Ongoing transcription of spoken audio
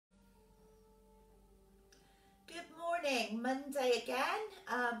morning, Monday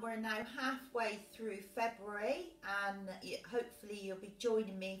again. We're now halfway through February, and hopefully you'll be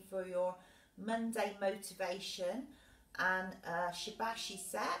joining me for your Monday motivation and Shibashi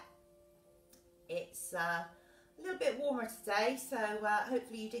set. It's a little bit warmer today, so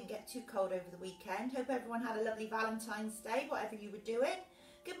hopefully you didn't get too cold over the weekend. Hope everyone had a lovely Valentine's Day, whatever you were doing.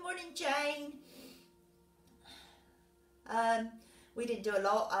 Good morning, Jane. We didn't do a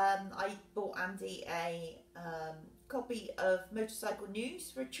lot. I bought Andy a copy of Motorcycle News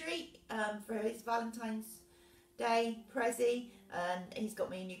for a treat for his Valentine's Day prezi, and he's got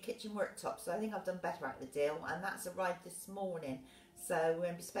me a new kitchen worktop, so I think I've done better out of the deal, and that's arrived this morning. So we're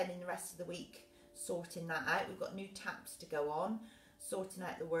going to be spending the rest of the week sorting that out. We've got new taps to go on, sorting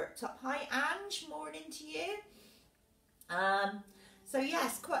out the worktop. Hi Ange, morning to you. So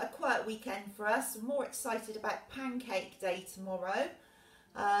yes, quite a quiet weekend for us. I'm more excited about Pancake Day tomorrow.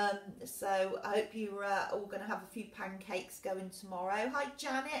 So I hope you're all going to have a few pancakes going tomorrow. Hi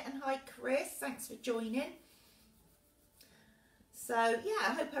Janet and hi Chris, thanks for joining. So yeah,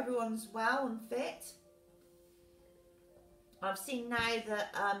 I hope everyone's well and fit. I've seen now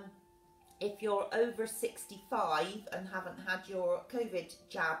that if you're over 65 and haven't had your COVID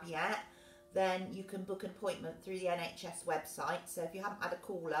jab yet, then you can book an appointment through the NHS website. So if you haven't had a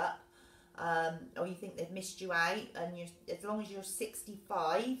call up, or you think they've missed you out, and as long as you're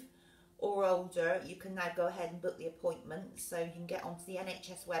 65 or older, you can now go ahead and book the appointment. So you can get onto the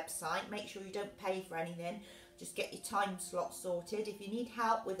NHS website, make sure you don't pay for anything, just get your time slot sorted. If you need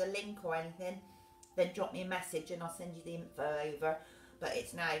help with a link or anything, then drop me a message and I'll send you the info over. But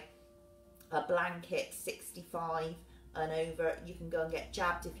it's now a blanket 65 and over. You can go and get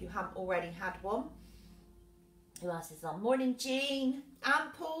jabbed if you haven't already had one. Who else is on? Morning Jean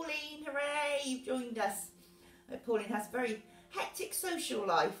and Pauline, hooray, you've joined us. Pauline has a very hectic social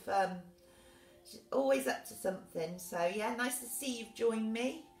life. She's always up to something. So yeah, nice to see you've joined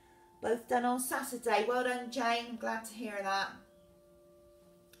me. Both done on Saturday. Well done Jane, I'm glad to hear that.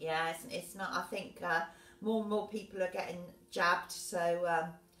 Yeah, it's not, I think more and more people are getting jabbed. So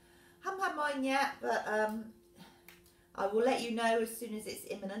haven't had mine yet, but I will let you know as soon as it's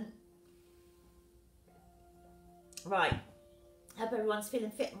imminent. Right, hope everyone's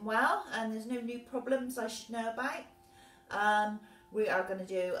feeling fit and well, and there's no new problems I should know about. We are going to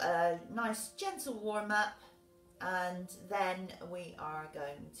do a nice gentle warm up, and then we are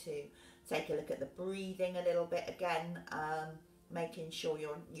going to take a look at the breathing a little bit again, making sure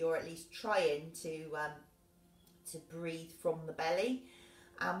you're at least trying to breathe from the belly,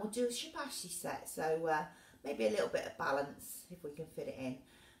 and we'll do a Shibashi set, so maybe a little bit of balance if we can fit it in.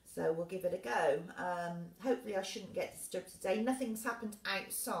 So we'll give it a go. Hopefully I shouldn't get disturbed today. Nothing's happened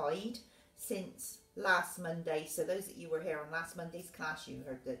outside since last Monday. So those that you were here on last Monday's class, you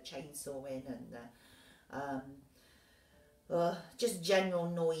heard the chainsawing and just general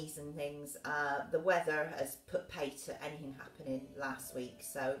noise and things. The weather has put pay to anything happening last week.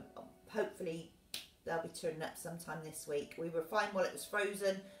 So hopefully they'll be turning up sometime this week. We were fine while it was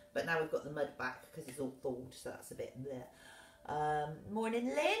frozen, but now we've got the mud back because it's all thawed. So that's a bit bleh. Morning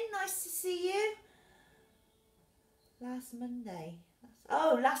Lynn, nice to see you. Last Monday.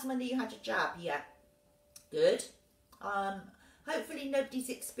 Last Monday you had your jab, yeah. Good. Hopefully nobody's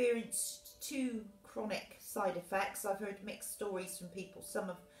experienced too chronic side effects. I've heard mixed stories from people. Some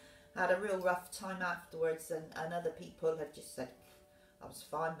have had a real rough time afterwards, and other people have just said, I was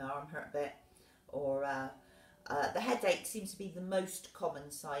fine, my arm hurt a bit. Or the headache seems to be the most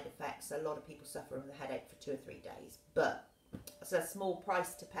common side effect. So a lot of people suffer with a headache for 2 or 3 days. But it's a small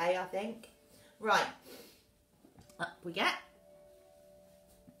price to pay, I think. Right, up we get.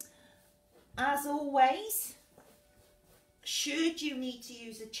 As always, should you need to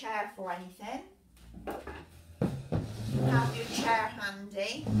use a chair for anything, have your chair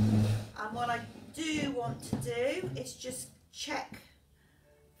handy. And what I do want to do is just check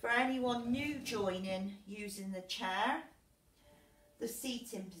for anyone new joining using the chair, the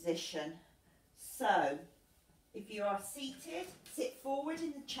seating position. So if you are seated, sit forward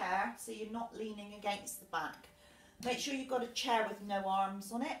in the chair so you're not leaning against the back. Make sure you've got a chair with no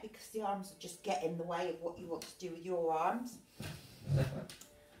arms on it, because the arms will just get in the way of what you want to do with your arms.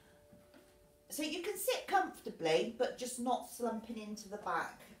 So you can sit comfortably, but just not slumping into the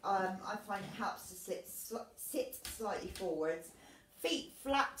back. I find it helps to sit slightly forwards. Feet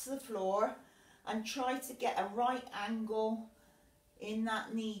flat to the floor, and try to get a right angle in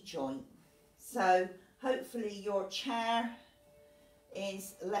that knee joint. So hopefully your chair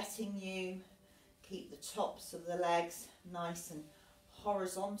is letting you keep the tops of the legs nice and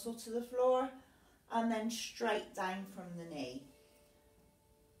horizontal to the floor, and then straight down from the knee.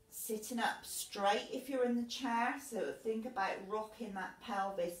 sitting up straight if you're in the chair. So think about rocking that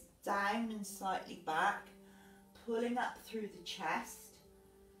pelvis down and slightly back, pulling up through the chest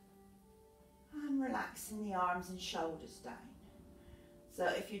and relaxing the arms and shoulders down. So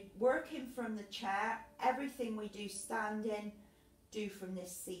if you're working from the chair, everything we do standing, do from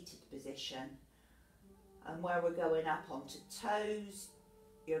this seated position. And where we're going up onto toes,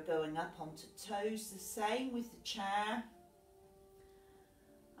 you're going up onto toes the same with the chair.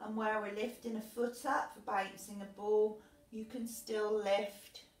 And where we're lifting a foot up for bouncing a ball, you can still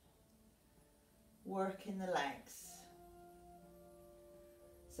lift, working the legs.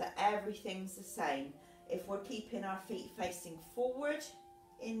 So everything's the same. If we're keeping our feet facing forward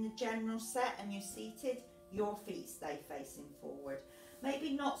in the general set and you're seated, your feet stay facing forward.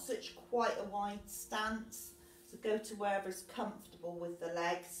 Maybe not such quite a wide stance, so go to wherever's comfortable with the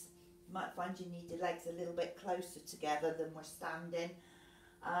legs. You might find you need your legs a little bit closer together than we're standing.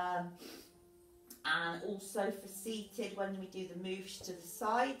 And also for seated, when we do the moves to the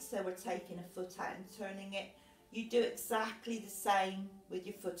side, so we're taking a foot out and turning it, you do exactly the same with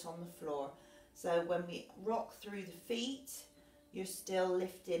your foot on the floor. So when we rock through the feet, you're still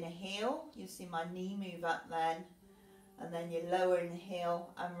lifting a heel. You see my knee move up then, and then you're lowering the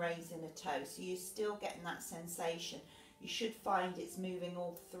heel and raising a toe. So you're still getting that sensation. You should find it's moving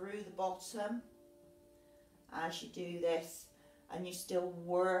all through the bottom as you do this, and you're still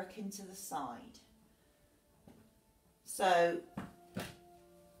working to the side. So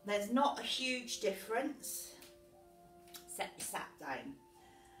there's not a huge difference. Set your sat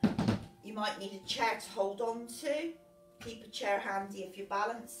down. You might need a chair to hold on to. Keep a chair handy if your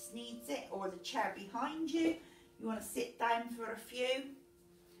balance needs it, or the chair behind you. You want to sit down for a few,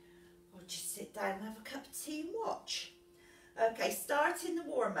 or just sit down and have a cup of tea and watch. Okay, starting the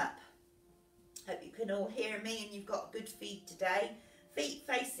warm-up. Hope you can all hear me and you've got a good feed today. Feet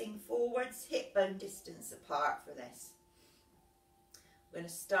facing forwards, hip bone distance apart for this. We're going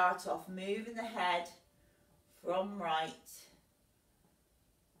to start off moving the head from right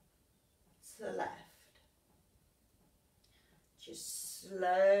to left. Just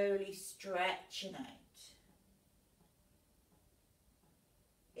slowly stretching out.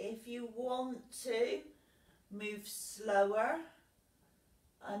 If you want to, move slower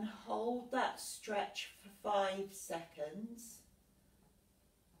and hold that stretch for 5 seconds.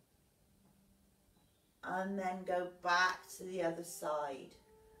 And then go back to the other side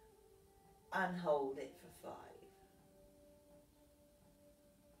and hold it for 5.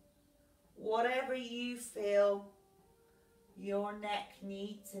 Whatever you feel your neck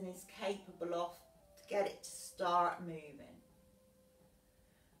needs and is capable of to get it to start moving.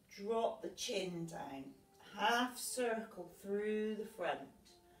 Drop the chin down, half circle through the front.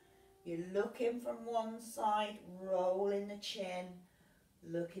 You're looking from one side, rolling the chin,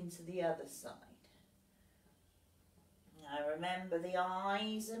 looking to the other side. Now remember, the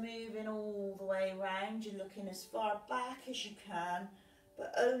eyes are moving all the way around. You're looking as far back as you can,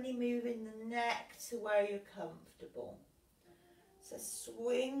 but only moving the neck to where you're comfortable. So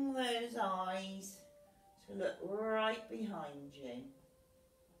swing those eyes to look right behind you.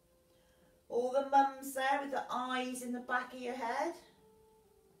 All the mums there with the eyes in the back of your head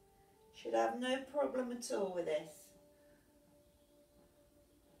should have no problem at all with this.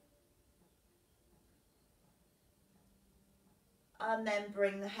 And then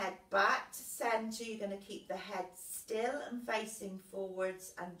bring the head back to centre. You're going to keep the head still and facing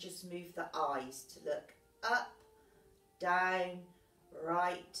forwards and just move the eyes to look up, down,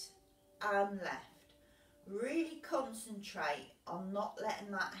 right and left. Really concentrate on not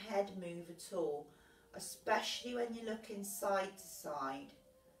letting that head move at all, especially when you're looking side to side.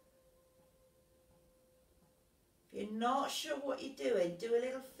 If you're not sure what you're doing, do a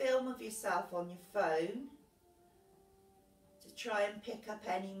little film of yourself on your phone to try and pick up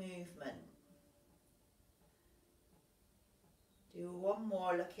any movement. Do one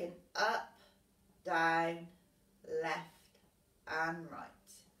more, looking up, down, left and right.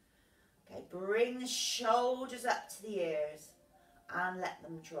 Okay, bring the shoulders up to the ears and let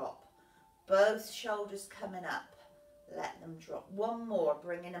them drop. Both shoulders coming up, let them drop. One more,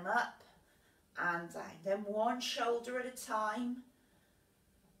 bringing them up and down. Then one shoulder at a time,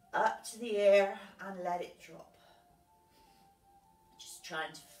 up to the ear and let it drop. Just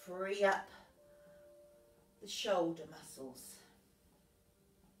trying to free up the shoulder muscles.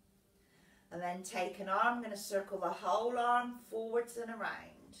 And then take an arm, I'm going to circle the whole arm forwards and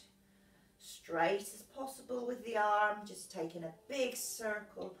around. Straight as possible with the arm, just taking a big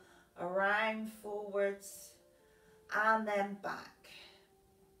circle around forwards and then back.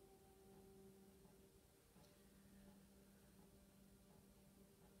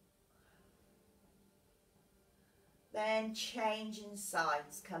 Then changing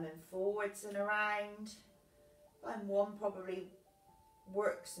sides, coming forwards and around. And one probably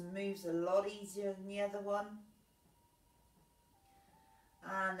works and moves a lot easier than the other one.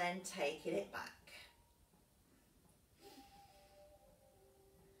 And then taking it back.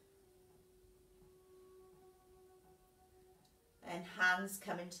 And hands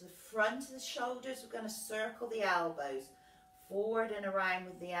coming to the front of the shoulders. We're going to circle the elbows forward and around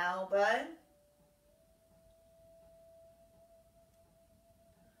with the elbow.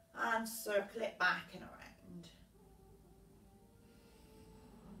 And circle it back and around.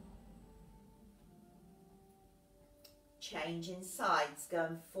 Changing sides,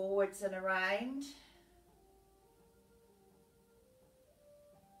 going forwards and around.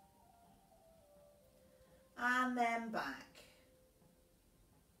 And then back.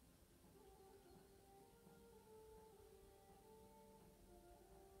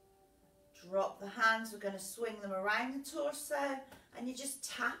 Drop the hands, we're going to swing them around the torso, and you just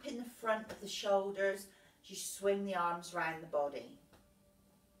tap in the front of the shoulders as you swing the arms around the body.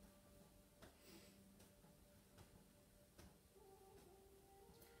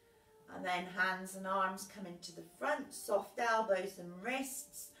 And then hands and arms come into the front, soft elbows and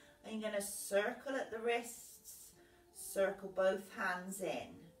wrists, and you're going to circle at the wrists, circle both hands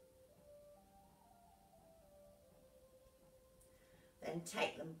in. Then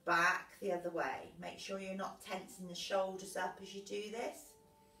take them back the other way. Make sure you're not tensing the shoulders up as you do this.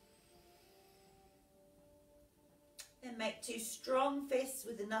 Then make two strong fists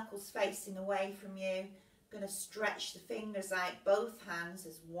with the knuckles facing away from you. Going to stretch the fingers out, both hands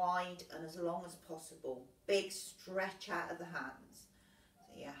as wide and as long as possible. Big stretch out of the hands.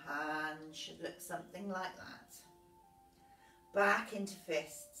 So your hand should look something like that. Back into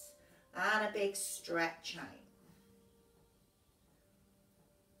fists and a big stretch out.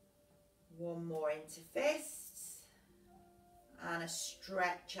 One more into fists and a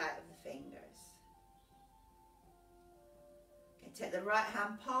stretch out of the fingers. Okay, take the right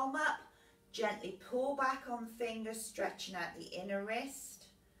hand palm up, gently pull back on the fingers, stretching out the inner wrist.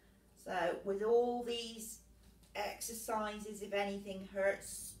 So with all these exercises, if anything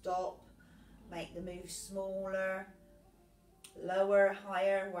hurts, stop, make the move smaller, lower,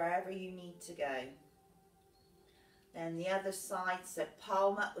 higher, wherever you need to go. Then the other side, so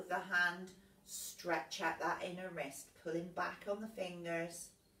palm up with the hand, stretch out that inner wrist, pulling back on the fingers,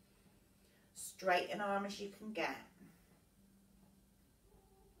 straighten arm as you can get.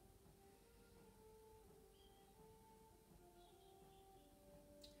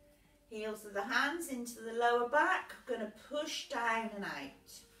 Heels of the hands into the lower back, going to push down and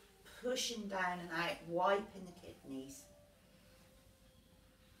out, pushing down and out, wiping the kidneys.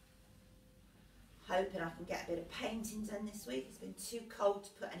 Hoping I can get a bit of painting done this week. It's been too cold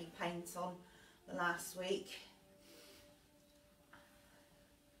to put any paint on the last week.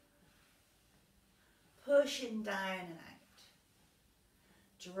 Pushing down and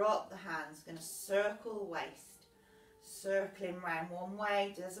out. Drop the hands, going to circle the waist. Circling round one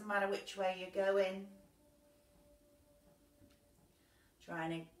way, doesn't matter which way you're going. Trying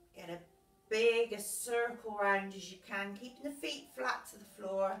to get a big circle round as you can, keeping the feet flat to the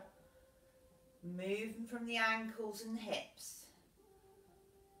floor. Moving from the ankles and the hips.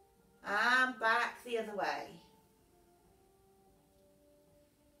 And back the other way.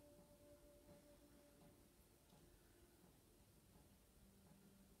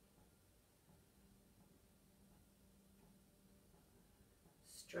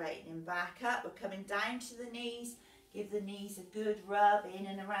 Straightening back up, we're coming down to the knees. Give the knees a good rub in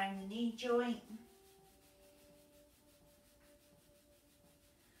and around the knee joint.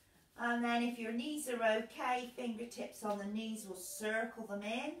 And then if your knees are okay, fingertips on the knees, will circle them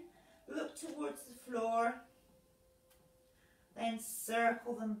in. Look towards the floor. Then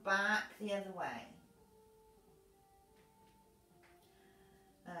circle them back the other way.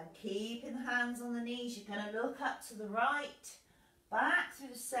 And keeping the hands on the knees, you're going to look up to the right, back through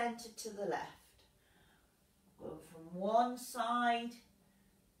the centre to the left. Go from one side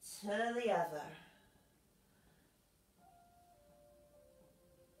to the other.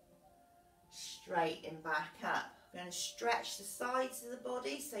 Straighten back up. We're going to stretch the sides of the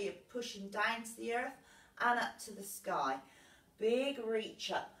body so you're pushing down to the earth and up to the sky. Big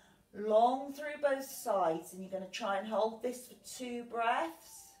reach up, long through both sides, and you're going to try and hold this for 2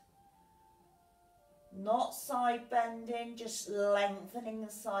 breaths. Not side bending, just lengthening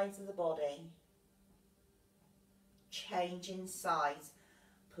the sides of the body. Changing sides,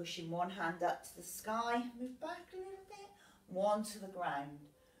 pushing one hand up to the sky, move back a little bit, one to the ground.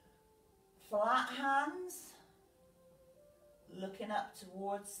 Flat hands, looking up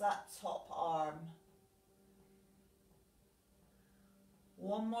towards that top arm.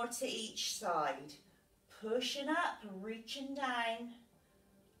 One more to each side. Pushing up, reaching down,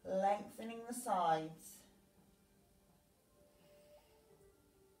 lengthening the sides.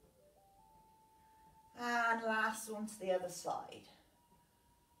 And last one to the other side.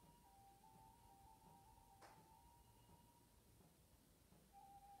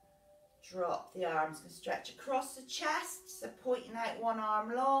 Drop the arms, going to stretch across the chest, so pointing out one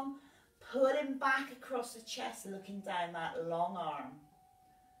arm long, pulling back across the chest, looking down that long arm.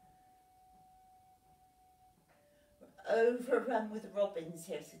 We're overrun with robins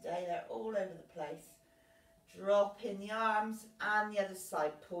here today, they're all over the place. Drop in the arms and the other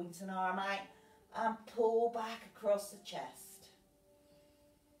side, point an arm out and pull back across the chest.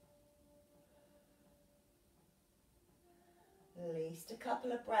 At least a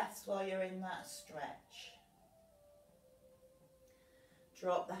couple of breaths while you're in that stretch.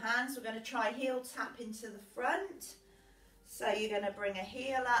 Drop the hands. We're going to try heel tap into the front. So you're going to bring a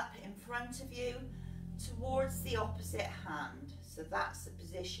heel up in front of you towards the opposite hand. So that's the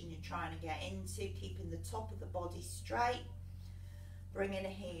position you're trying to get into, keeping the top of the body straight. Bringing a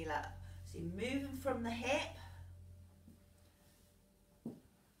heel up. So you're moving from the hip.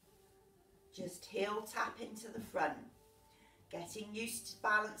 Just heel tap into the front. Getting used to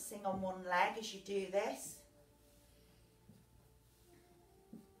balancing on one leg as you do this.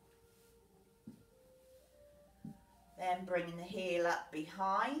 Then bringing the heel up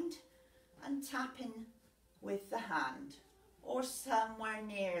behind and tapping with the hand or somewhere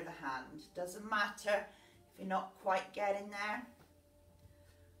near the hand. Doesn't matter if you're not quite getting there.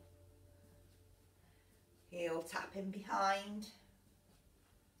 Heel tapping behind.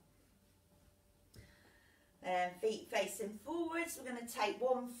 Then feet facing forwards. We're going to take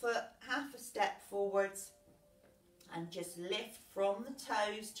one foot half a step forwards and just lift from the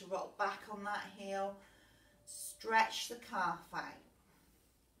toes to rock back on that heel. Stretch the calf out.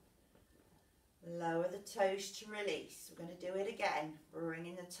 Lower the toes to release. We're going to do it again.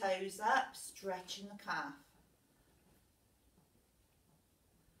 Bringing the toes up, stretching the calf.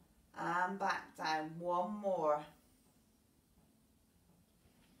 And back down. One more.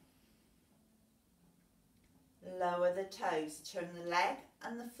 Lower the toes, turn the leg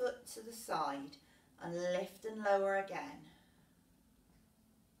and the foot to the side and lift and lower again.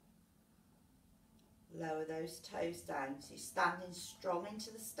 Lower those toes down. So you're standing strong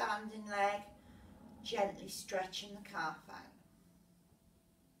into the standing leg, gently stretching the calf out.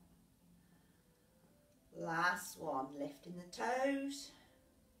 Last one, lifting the toes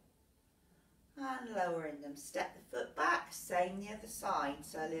and lowering them. Step the foot back, same the other side.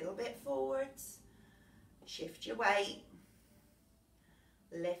 So a little bit forwards. Shift your weight,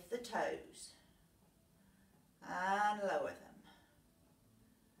 lift the toes and lower them,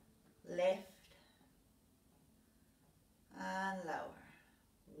 lift and lower.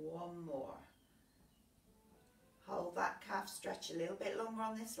 One more. Hold that calf, stretch a little bit longer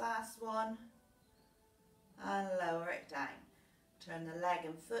on this last one and lower it down. Turn the leg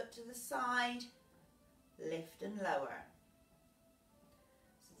and foot to the side, lift and lower.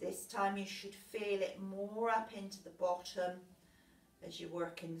 This time you should feel it more up into the bottom as you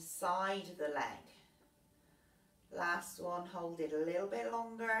work in the side of the leg. Last one, hold it a little bit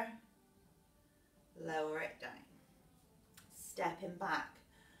longer. Lower it down. Stepping back.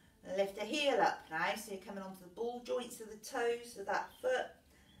 And lift a heel up now, so you're coming onto the ball joints of the toes of that foot.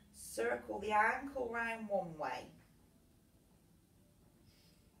 Circle the ankle round one way.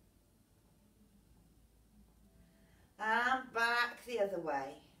 And back the other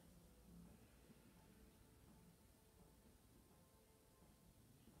way.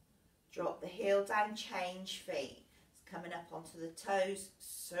 Drop the heel down, change feet. It's coming up onto the toes,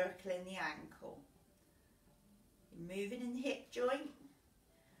 circling the ankle. You're moving in the hip joint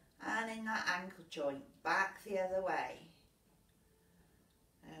and in that ankle joint, back the other way.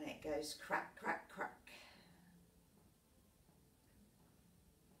 And it goes crack, crack, crack.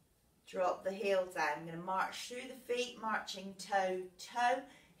 Drop the heel down. I'm going to march through the feet, marching toe, toe,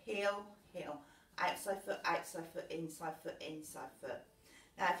 heel, heel. Outside foot, inside foot, inside foot.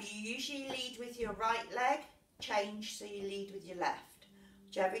 Now, if you usually lead with your right leg, change so you lead with your left.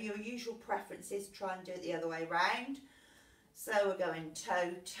 Whichever your usual preference is, try and do it the other way round. So we're going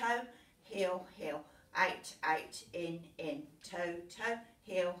toe, toe, heel, heel, out, out, in, toe, toe,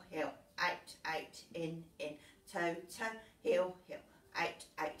 heel, heel, out, in, toe, toe, heel, heel,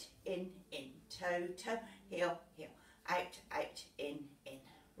 out, in, toe, toe, heel, heel, out, in.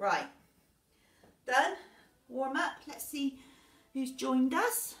 Right, done. Warm up. Let's see who's joined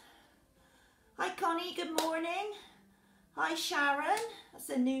us. Hi Connie, good morning. Hi Sharon, that's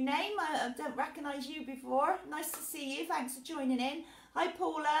a new name. I don't recognise you before. Nice to see you, thanks for joining in. Hi,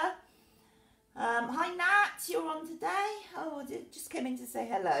 Paula. Hi, Nat. You're on today. Oh, I just came in to say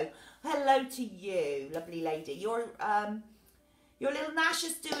hello. Hello to you, lovely lady. Your little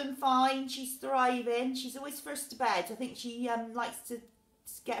Nasha's doing fine. She's thriving. She's always first to bed. I think she likes to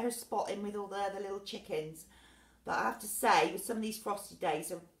get her spot in with all the other little chickens. But I have to say, with some of these frosty days,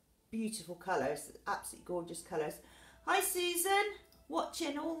 they're beautiful colours. Absolutely gorgeous colours. Hi, Susan.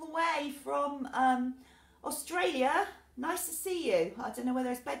 Watching all the way from Australia. Nice to see you. I don't know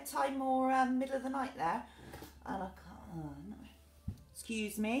whether it's bedtime or middle of the night there. And I can't... Oh, no.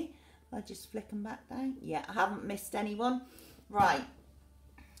 Excuse me. I'll just flick them back down. Yeah, I haven't missed anyone. Right.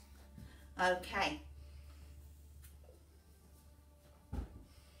 Okay.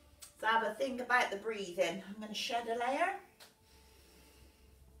 So have a think about the breathing. I'm going to shed a layer.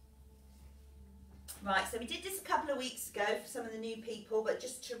 Right, so we did this a couple of weeks ago for some of the new people, but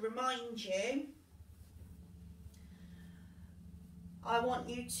just to remind you, I want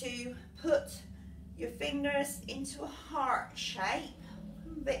you to put your fingers into a heart shape,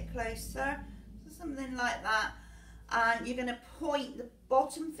 a bit closer, so something like that, and you're going to point the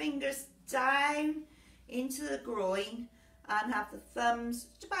bottom fingers down into the groin and have the thumbs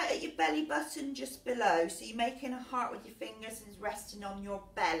just about at your belly button just below, so you're making a heart with your fingers and it's resting on your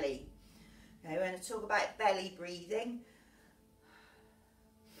belly. Okay, we're going to talk about belly breathing.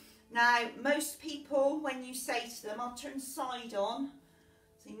 Now, most people, when you say to them, I'll turn side on,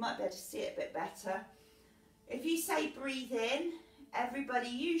 so you might be able to see it a bit better. If you say breathe in, everybody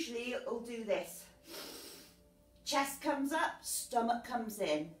usually will do this. Chest comes up, stomach comes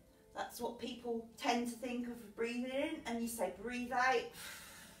in. That's what people tend to think of breathing in, and you say breathe out,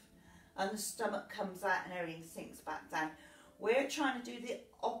 and the stomach comes out and everything sinks back down. We're trying to do the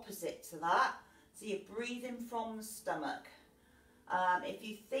opposite to that, so you're breathing from the stomach. If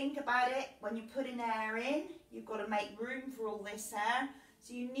you think about it, when you're putting air in, you've got to make room for all this air,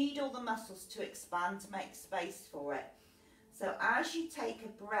 so you need all the muscles to expand to make space for it. So as you take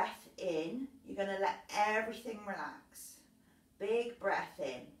a breath in, you're going to let everything relax. Big breath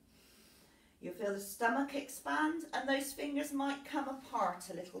in. You'll feel the stomach expand, and those fingers might come apart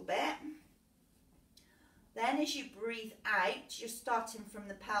a little bit. Then as you breathe out, you're starting from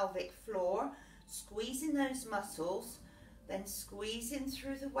the pelvic floor, squeezing those muscles, then squeezing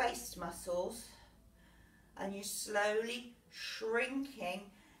through the waist muscles, and you're slowly shrinking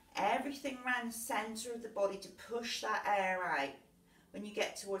everything around the centre of the body to push that air out. When you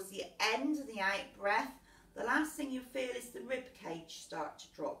get towards the end of the out breath, the last thing you feel is the rib cage start to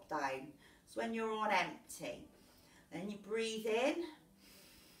drop down. It's when you're on empty. Then you breathe in,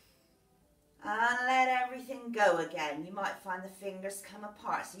 and let everything go again. You might find the fingers come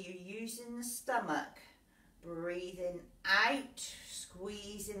apart, so you're using the stomach. Breathing out,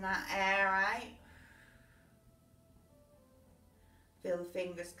 squeezing that air out. Feel the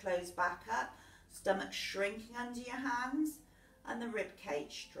fingers close back up, stomach shrinking under your hands, and the rib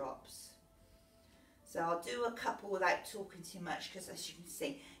cage drops. So I'll do a couple without talking too much, because as you can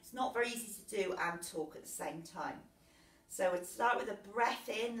see, it's not very easy to do and talk at the same time. So we'd start with a breath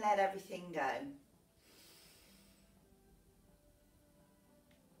in, let everything go.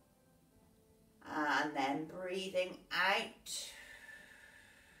 And then breathing out.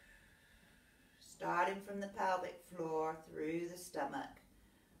 Starting from the pelvic floor through the stomach.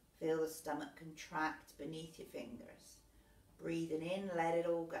 Feel the stomach contract beneath your fingers. Breathing in, let it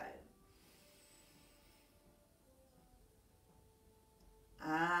all go.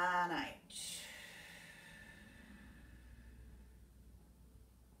 And out.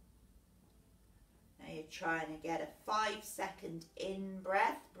 Now you're trying to get a 5-second in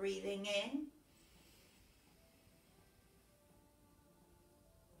breath, breathing in.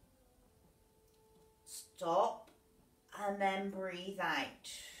 Stop and then breathe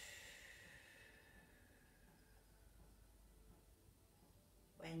out.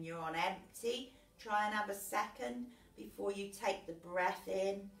 When you're on empty, try and have a second before you take the breath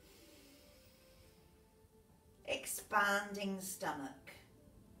in. Expanding the stomach.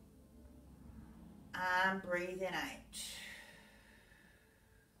 And breathing out.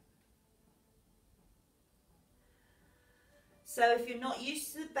 So if you're not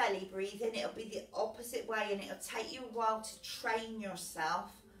used to the belly breathing, it'll be the opposite way, and it'll take you a while to train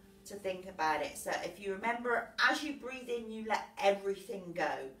yourself to think about it. So if you remember, as you breathe in, you let everything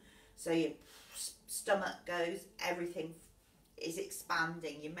go. So your stomach goes, everything is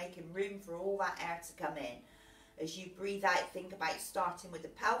expanding. You're making room for all that air to come in. As you breathe out, think about starting with the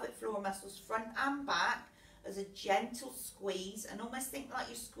pelvic floor muscles, front and back, as a gentle squeeze, and almost think like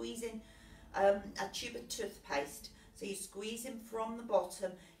you're squeezing a tube of toothpaste. So you're squeezing from the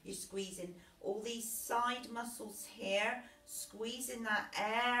bottom, you're squeezing all these side muscles here, squeezing that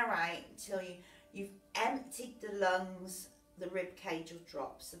air out until you've emptied the lungs, the rib cage will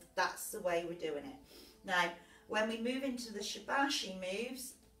drop. So that's the way we're doing it. Now, when we move into the Shibashi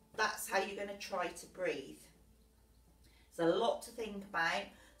moves, that's how you're going to try to breathe. There's a lot to think about.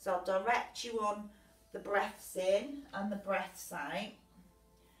 So I'll direct you on the breaths in and the breaths out.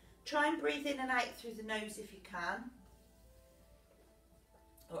 Try and breathe in and out through the nose if you can.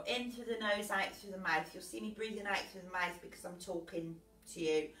 Or in through the nose, out through the mouth. You'll see me breathing out through the mouth because I'm talking to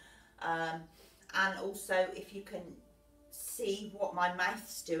you. And also if you can see what my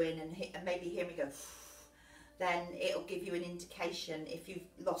mouth's doing and maybe hear me go, then it'll give you an indication if you've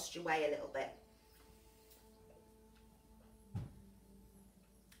lost your way a little bit.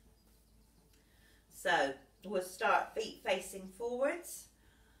 So we'll start feet facing forwards.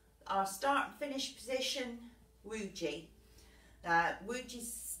 Our start and finish position, Wuji.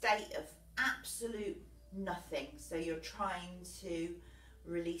 Wuji's state of absolute nothing. So you're trying to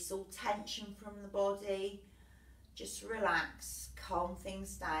release all tension from the body. Just relax, calm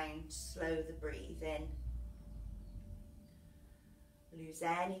things down, slow the breathing. Lose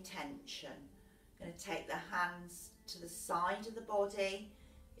any tension. Going to take the hands to the side of the body.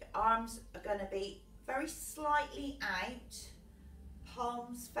 Your arms are going to be very slightly out,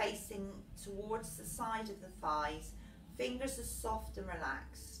 palms facing towards the side of the thighs, fingers are soft and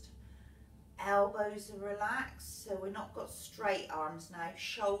relaxed, elbows are relaxed, so we've not got straight arms now,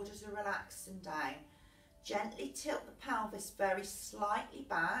 shoulders are relaxed and down. Gently tilt the pelvis very slightly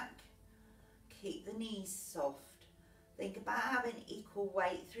back, keep the knees soft. Think about having equal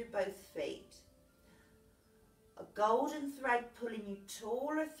weight through both feet. A golden thread pulling you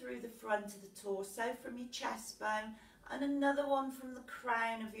taller through the front of the torso from your chest bone, and another one from the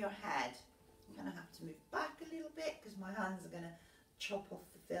crown of your head. I'm going to have to move back a little bit because my hands are going to chop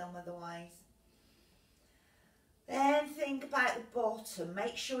off the film otherwise. Then think about the bottom.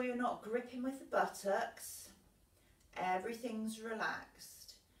 Make sure you're not gripping with the buttocks. Everything's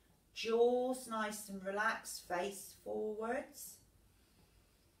relaxed. Jaws nice and relaxed, face forwards.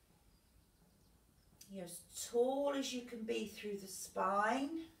 You're as tall as you can be through the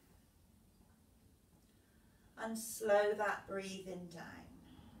spine. And slow that breathing down.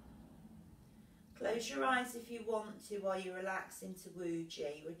 Close your eyes if you want to while you relax into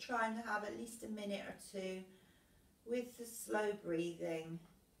Wuji. We're trying to have at least a minute or two with the slow breathing.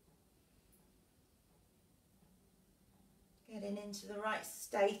 Getting into the right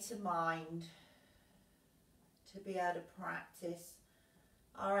state of mind to be able to practice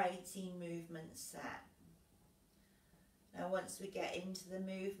our 18 movement set. Now once we get into the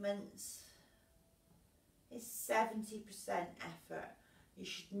movements, it's 70% effort. You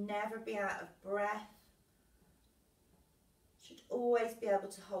should never be out of breath. You should always be able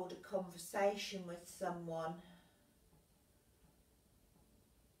to hold a conversation with someone.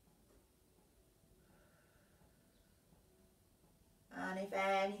 And if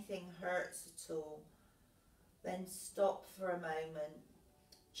anything hurts at all, then stop for a moment.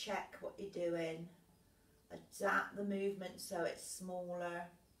 Check what you're doing. Adapt the movement so it's smaller.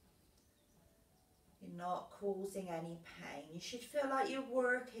 You're not causing any pain. You should feel like you're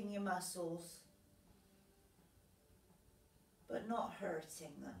working your muscles, but not hurting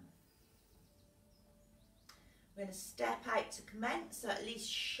them. We're going to step out to commence, so at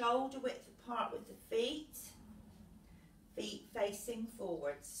least shoulder width apart with the feet. Feet facing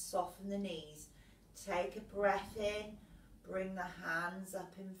forwards, soften the knees. Take a breath in, bring the hands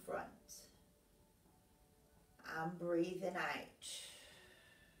up in front. And breathing out.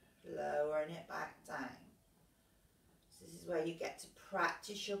 Lowering it back down. So this is where you get to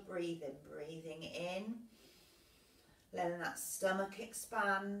practice your breathing. Breathing in, letting that stomach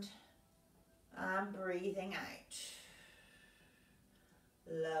expand, and breathing out.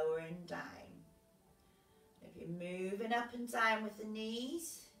 Lowering down. If you're moving up and down with the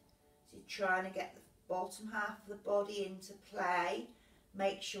knees, so you're trying to get the bottom half of the body into play,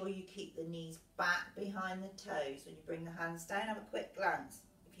 make sure you keep the knees back behind the toes. When you bring the hands down, have a quick glance.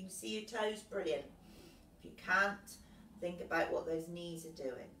 If you can see your toes, brilliant. If you can't, think about what those knees are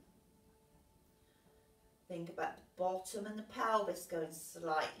doing. Think about the bottom and the pelvis going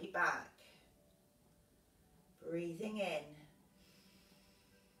slightly back. Breathing in.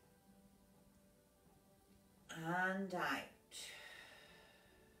 And out.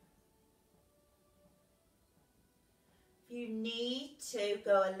 If you need to,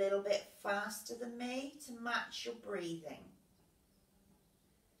 go a little bit faster than me to match your breathing.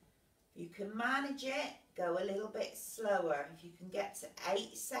 If you can manage it, go a little bit slower. If you can get to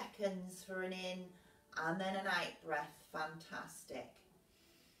 8 seconds for an in And then an out breath. Fantastic.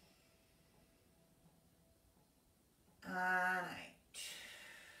 And out.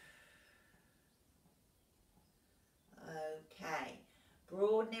 Okay.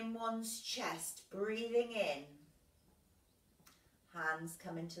 Broadening one's chest, breathing in. Hands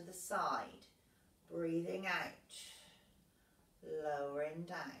coming to the side. Breathing out. Lowering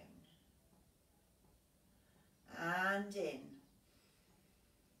down. And in.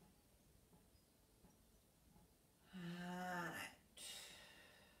 And out.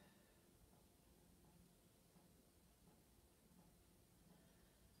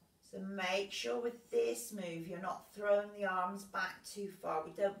 So make sure with this move you're not throwing the arms back too far.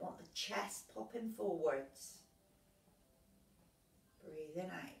 We don't want the chest popping forwards. Breathing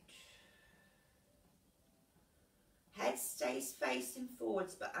out. Head stays facing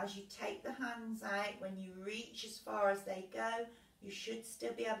forwards, but as you take the hands out, when you reach as far as they go, you should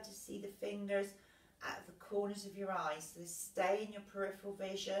still be able to see the fingers out of the corners of your eyes. So they stay in your peripheral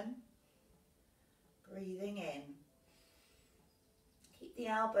vision. Breathing in. Keep the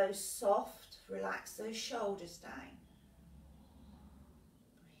elbows soft, relax those shoulders down.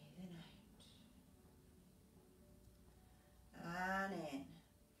 Breathing out. And in.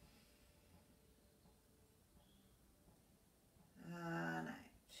 And out.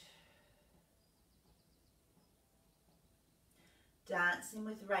 Dancing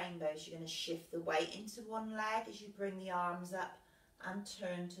with rainbows, you're going to shift the weight into one leg as you bring the arms up and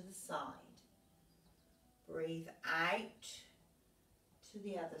turn to the side. Breathe out to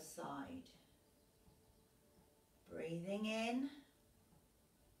the other side. Breathing in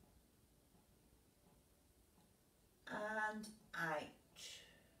and out.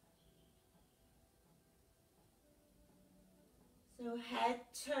 So head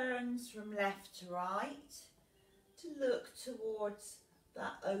turns from left to right to look towards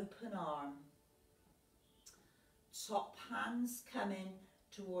that open arm. Top hands coming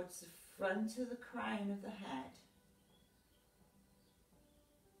towards the front of the crown of the head.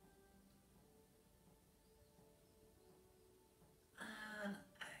 And out.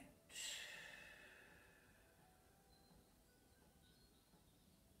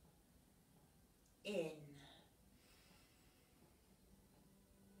 In.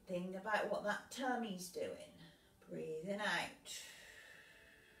 Think about what that tummy's doing. Breathing out.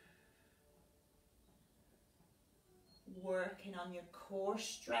 Working on your core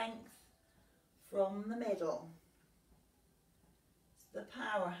strength from the middle. It's the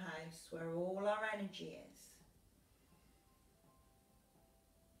powerhouse where all our energy is.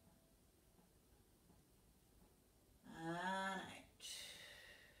 And out.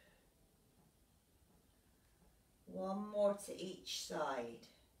 One more to each side.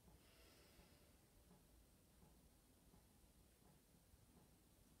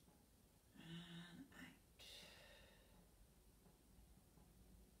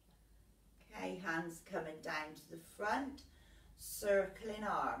 Okay, hands coming down to the front, circling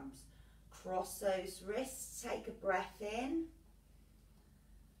arms. Cross those wrists, take a breath in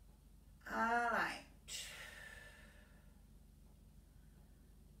and out.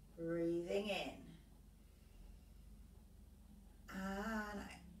 Breathing in and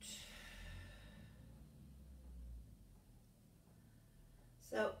out.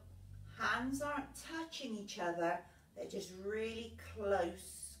 So hands aren't touching each other, they're just really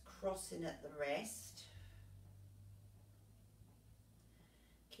close, crossing at the wrist.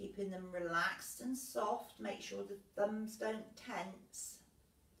 Keeping them relaxed and soft. Make sure the thumbs don't tense.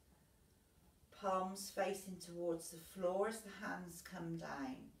 Palms facing towards the floor as the hands come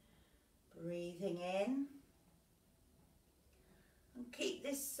down. Breathing in. And keep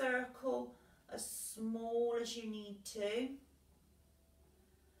this circle as small as you need to,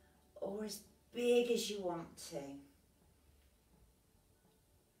 or as big as you want to.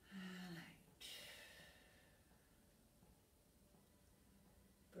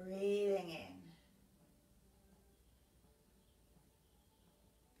 Breathing in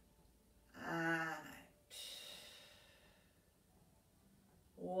and out.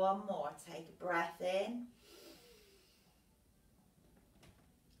 One more, take a breath in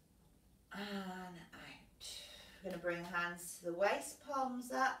and out. We're going to bring hands to the waist,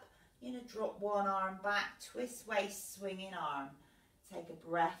 palms up. You're going to drop one arm back, twist waist, swinging arm. Take a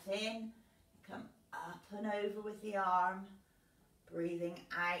breath in, come up and over with the arm. Breathing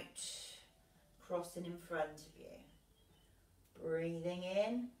out, crossing in front of you. Breathing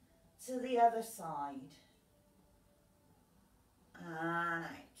in to the other side. And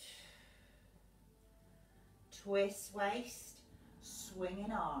out. Twist waist,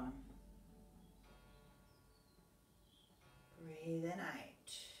 swinging arm. Breathing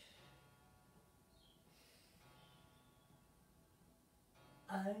out.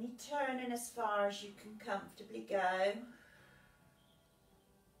 Only turning as far as you can comfortably go.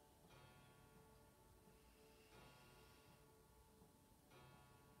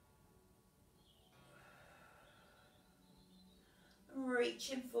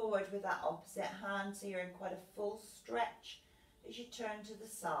 Reaching forward with that opposite hand so you're in quite a full stretch as you turn to the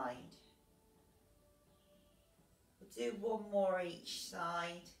side. We'll do one more each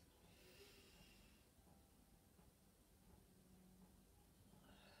side.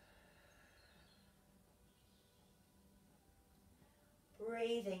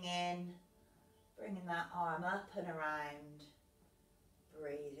 Breathing in, bringing that arm up and around.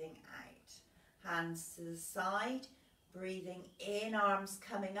 Breathing out. Hands to the side. Breathing in, arms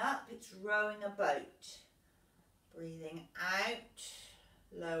coming up, it's rowing a boat. Breathing out,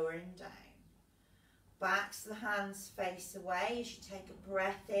 lowering down. Backs of the hands face away as you take a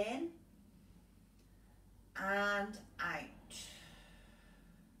breath in and out.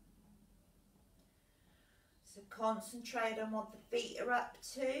 So concentrate on what the feet are up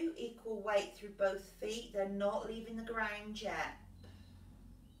to, equal weight through both feet, they're not leaving the ground yet.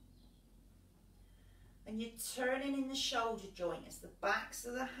 And you're turning in the shoulder joint as the backs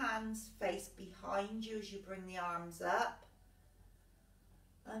of the hands face behind you as you bring the arms up.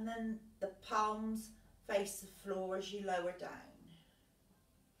 And then the palms face the floor as you lower down.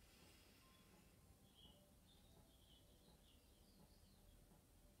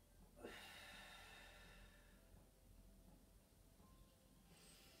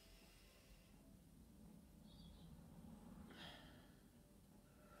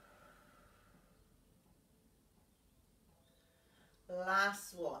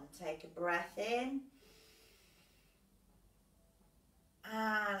 Last one, take a breath in and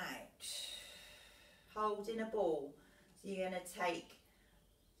out. Holding a ball. So you're going to take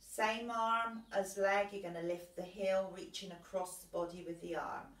same arm as leg, you're going to lift the heel, reaching across the body with the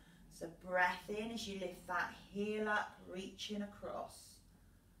arm. So breath in as you lift that heel up, reaching across.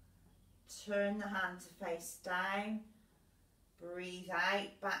 Turn the hand to face down. Breathe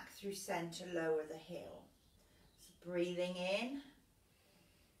out, back through centre, lower the heel. So breathing in.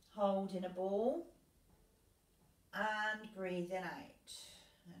 Holding a ball and breathing out.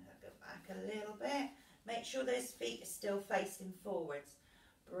 And I'll go back a little bit. Make sure those feet are still facing forwards.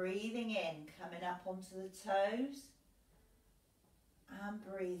 Breathing in, coming up onto the toes and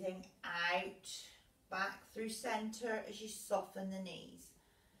breathing out, back through centre as you soften the knees.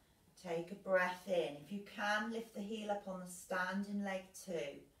 Take a breath in. If you can, lift the heel up on the standing leg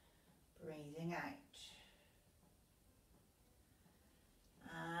too. Breathing out.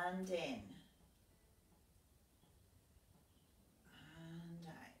 And in. And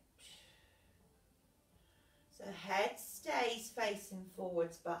out. So head stays facing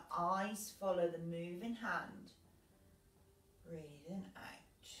forwards, but eyes follow the moving hand. Breathing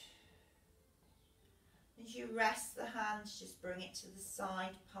out. As you rest the hands, just bring it to the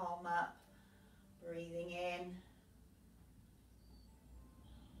side, palm up. Breathing in.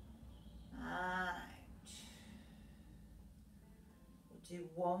 And out. Do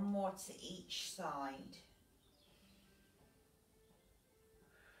one more to each side.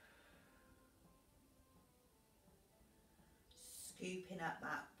 Scooping up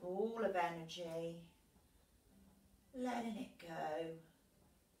that ball of energy, letting it go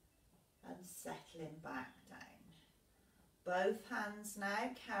and settling back down. Both hands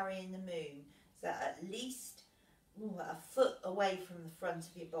now carrying the moon, so at least a foot away from the front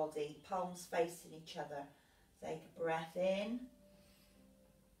of your body, palms facing each other. Take a breath in.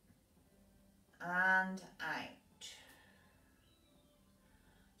 And out.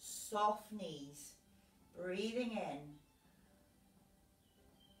 Soft knees. Breathing in.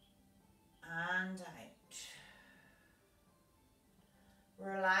 And out.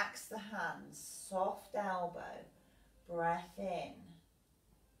 Relax the hands. Soft elbow. Breath in.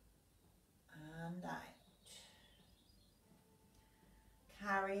 And out.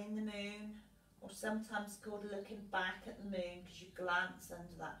 Carrying the moon. Or sometimes called looking back at the moon because you glance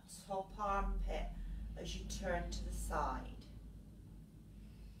under that top armpit as you turn to the side.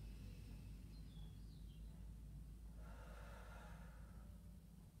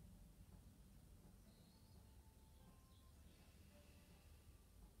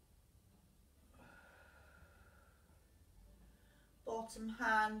 Bottom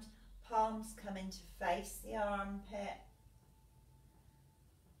hand, palms coming to face the armpit.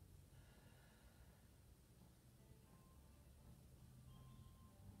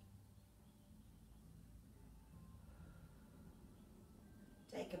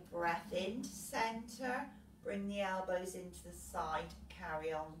 Take a breath into centre, bring the elbows into the side,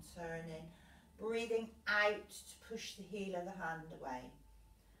 carry on turning. Breathing out to push the heel of the hand away.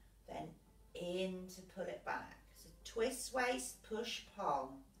 in to pull it back. So twist waist, push palm.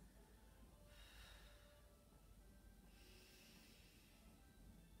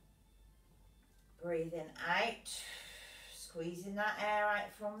 Breathing out, squeezing that air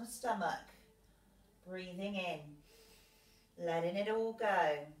out from the stomach. Breathing in, letting it all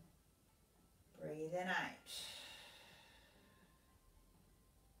go. Breathing out.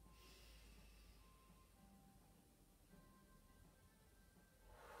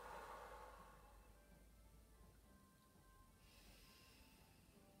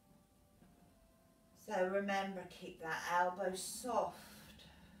 So remember, keep that elbow soft.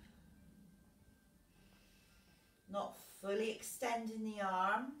 Not fully extending the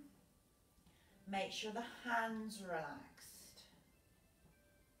arm. Make sure the hands are relaxed.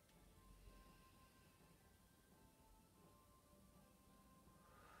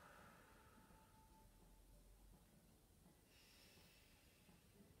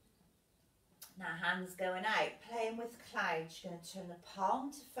 Now hands going out, playing with clouds. You're going to turn the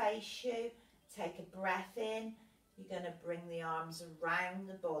palm to face you. Take a breath in. You're going to bring the arms around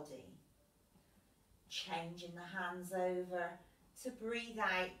the body. Changing the hands over to breathe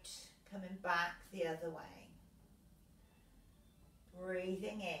out, coming back the other way.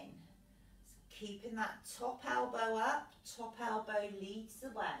 Breathing in. So keeping that top elbow up, top elbow leads the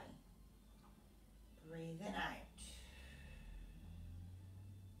way. Breathing out.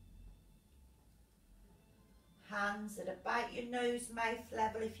 Hands at about your nose-mouth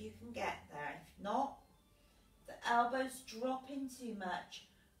level if you can get there. If not, the elbows dropping too much,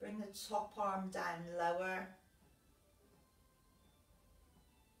 bring the top arm down lower.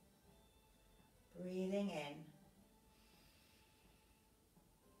 Breathing in.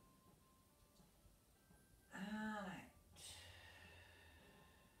 And out.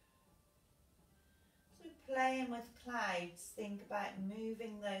 So playing with clouds, think about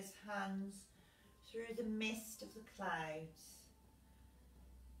moving those hands through the mist of the clouds.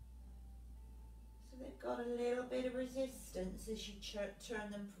 So they've got a little bit of resistance as you turn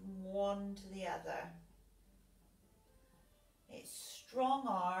them from one to the other. It's strong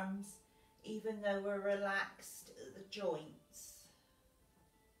arms, even though we're relaxed at the joints.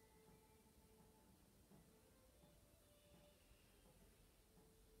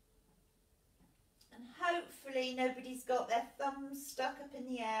 And hopefully nobody's got their thumbs stuck up in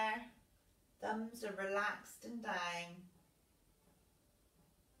the air. Thumbs are relaxed and down.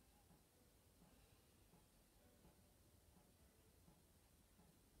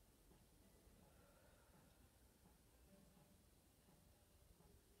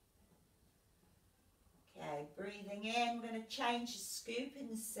 Okay, breathing in, we're going to change the scoop in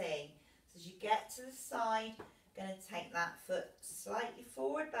the C. So as you get to the side, going to take that foot slightly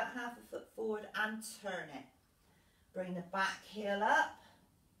forward, about half a foot forward, and turn it. Bring the back heel up.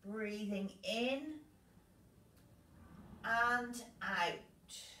 Breathing in and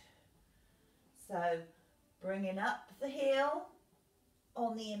out. So bringing up the heel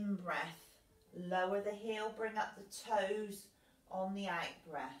on the in breath. Lower the heel, bring up the toes on the out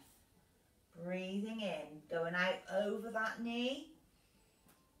breath. Breathing in, going out over that knee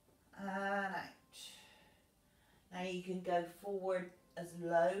and out. Now you can go forward as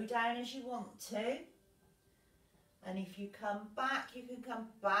low down as you want to. And if you come back, you can come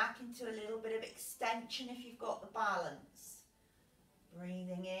back into a little bit of extension if you've got the balance.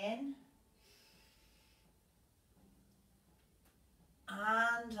 Breathing in.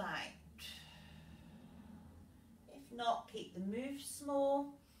 And out. If not, keep the move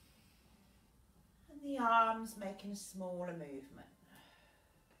small. And the arms making a smaller movement.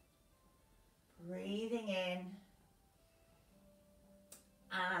 Breathing in.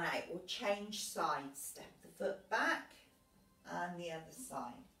 And out. We'll change sides. Step the foot back and the other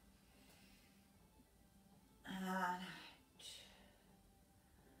side. And out.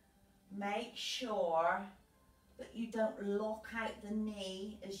 Make sure that you don't lock out the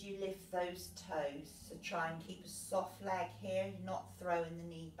knee as you lift those toes. So try and keep a soft leg here. You're not throwing the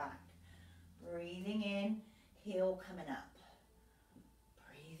knee back. Breathing in, heel coming up.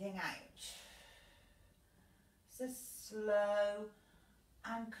 Breathing out. It's a slow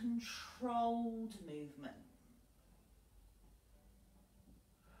and controlled movement.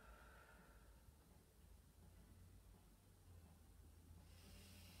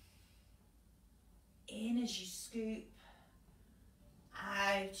 In as you scoop,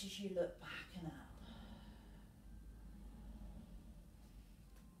 out as you look back and up.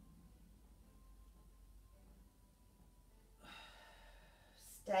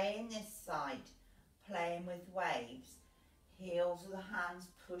 Stay in this side, playing with waves. Heels of the hands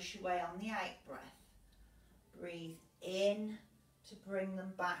push away on the out breath. Breathe in to bring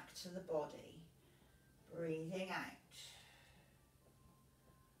them back to the body. Breathing out.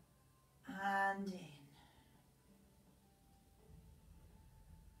 And in.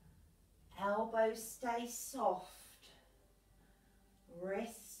 Elbows stay soft.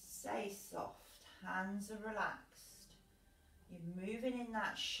 Wrists stay soft. Hands are relaxed. You're moving in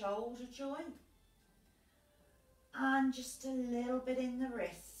that shoulder joint. And just a little bit in the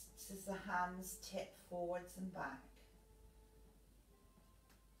wrists as the hands tip forwards and back.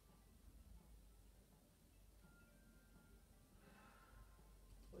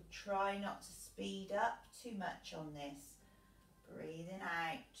 We'll try not to speed up too much on this. Breathing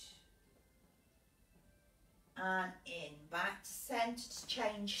out. And in. Back to centre to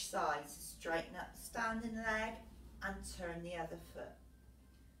change sides. Straighten up the standing leg and turn the other foot.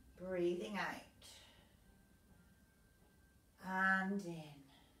 Breathing out. And in.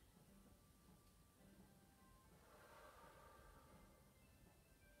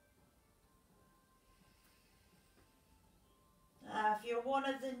 Now, if you're one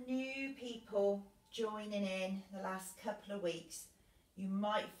of the new people joining in the last couple of weeks, you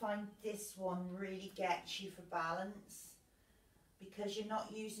might find this one really gets you for balance because you're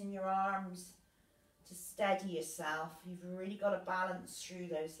not using your arms to steady yourself. You've really got to balance through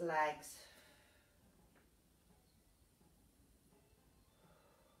those legs.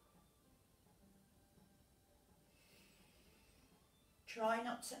 Try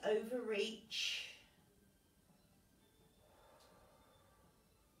not to overreach.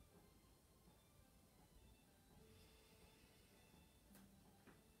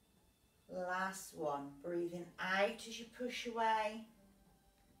 Last one. Breathing out as you push away.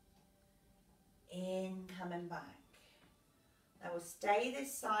 In, coming back. Now we'll stay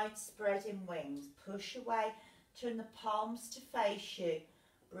this side, spreading wings. Push away, turn the palms to face you.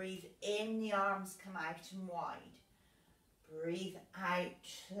 Breathe in, the arms come out and wide. Breathe out,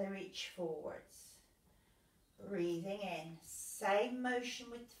 they reach forwards. Breathing in, same motion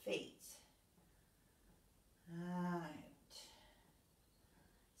with the feet. Out.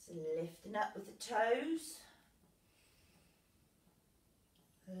 So lifting up with the toes.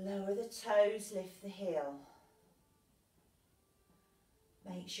 Lower the toes, lift the heel.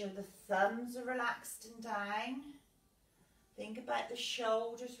 Make sure the thumbs are relaxed and down. Think about the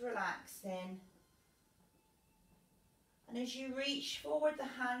shoulders relaxing. And as you reach forward,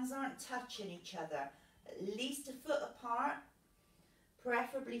 the hands aren't touching each other. At least a foot apart.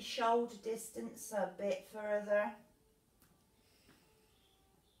 Preferably shoulder distance, so a bit further.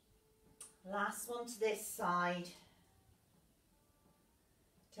 Last one to this side.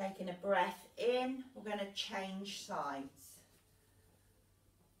 Taking a breath in, we're going to change sides.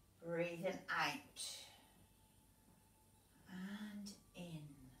 Breathing out. And in.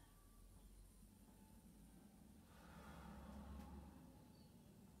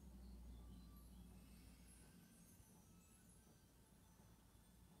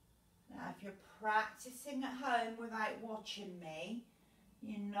 Now if you're practicing at home without watching me,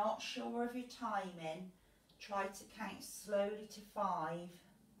 you're not sure of your timing, try to count slowly to 5.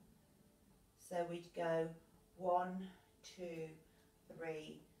 So we'd go 1, 2,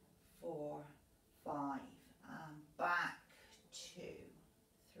 3, 4, 5, and back 2,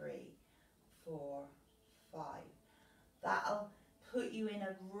 3, 4, 5. That'll put you in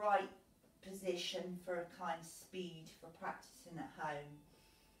a right position for a kind of speed for practicing at home.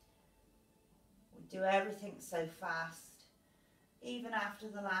 We do everything so fast. Even after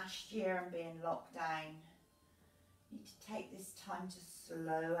the last year and being locked down, you need to take this time to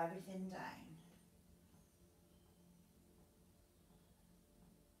slow everything down.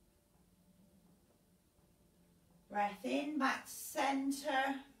 Breath in, back to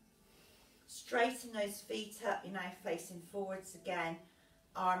centre. Straighten those feet up. You're now facing forwards again.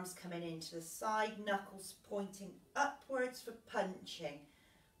 Arms coming into the side, knuckles pointing upwards for punching.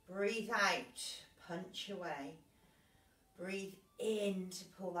 Breathe out, punch away. Breathe in to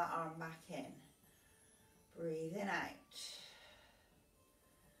pull that arm back in. Breathing out.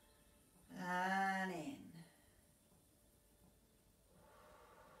 And in.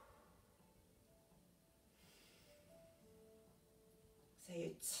 So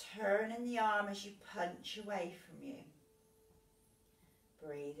you're turning the arm as you punch away from you.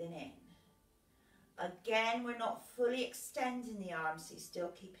 Breathing in. Again, we're not fully extending the arm, so you're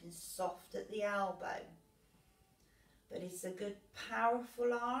still keeping soft at the elbow. But it's a good,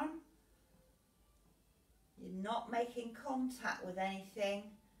 powerful arm. You're not making contact with anything.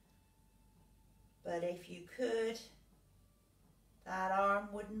 But if you could, that arm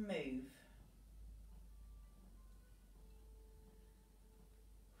wouldn't move.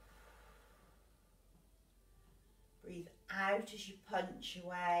 Breathe out as you punch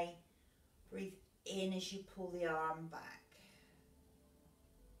away. Breathe in as you pull the arm back.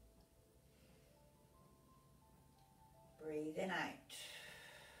 Breathing out.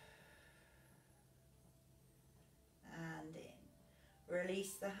 And in.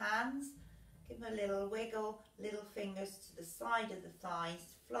 Release the hands. Give them a little wiggle. Little fingers to the side of the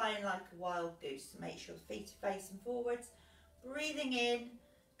thighs. Flying like a wild goose. Make sure the feet are facing forwards. Breathing in.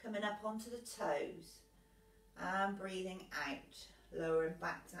 Coming up onto the toes. And breathing out. Lowering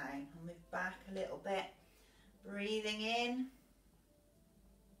back down. I'll move back a little bit. Breathing in.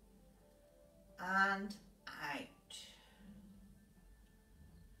 And out.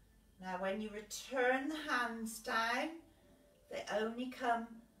 Now when you return the hands down, they only come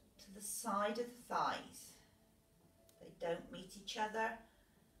to the side of the thighs. They don't meet each other.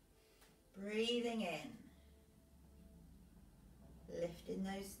 Breathing in. Lifting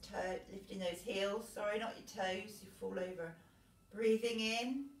those toes, lifting those heels, sorry, not your toes, you fall over. Breathing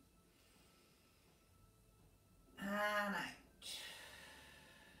in. And out.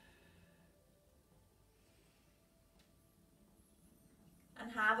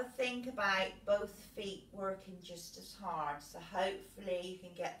 And have a think about both feet working just as hard. So hopefully you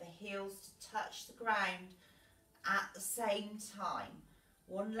can get the heels to touch the ground at the same time.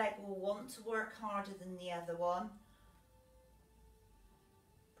 One leg will want to work harder than the other one.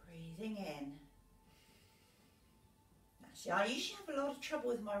 Breathing in. Actually, I usually have a lot of trouble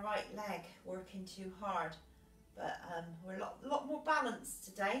with my right leg working too hard. But we're a lot more balanced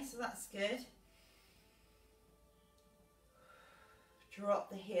today, so that's good. Drop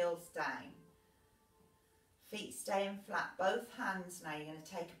the heels down. Feet staying flat, both hands now. You're going to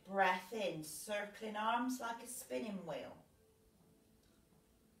take a breath in, circling arms like a spinning wheel.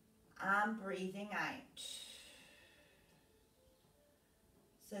 And breathing out.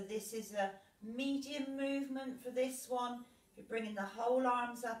 So this is a medium movement for this one. You're bringing the whole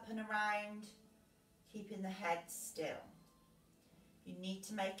arms up and around, keeping the head still. You need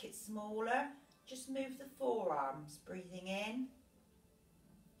to make it smaller. Just move the forearms, breathing in.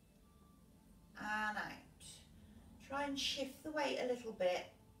 And out. Try and shift the weight a little bit,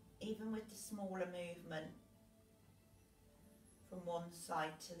 even with the smaller movement, from one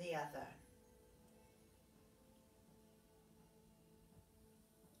side to the other.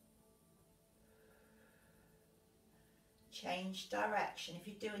 Change direction. If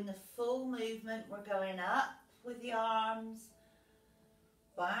you're doing the full movement, we're going up with the arms,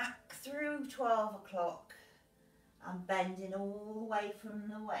 back through 12 o'clock, and bending all the way from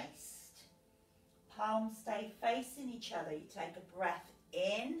the waist. Palms stay facing each other. You take a breath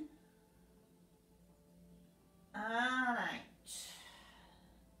in and out.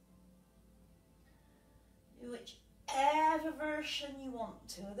 Do whichever version you want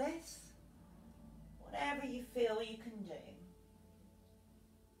to of this. Whatever you feel you can do.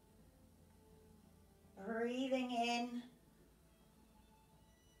 Breathing in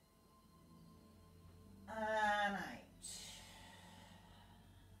and out.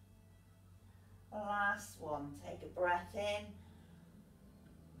 Last one, take a breath in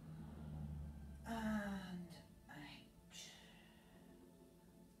and out.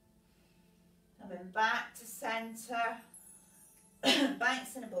 Coming back to centre,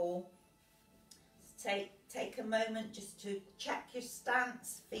 bouncing a ball. Take a moment just to check your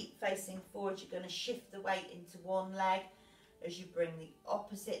stance, feet facing forward. You're going to shift the weight into one leg as you bring the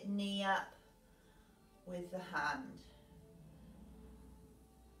opposite knee up with the hand.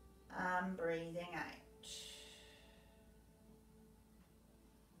 And breathing out.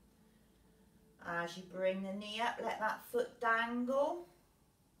 As you bring the knee up, let that foot dangle.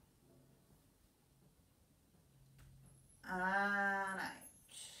 And out.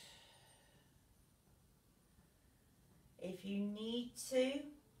 If you need to,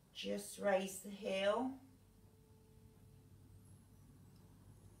 just raise the heel.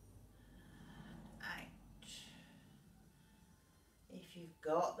 Out. If you've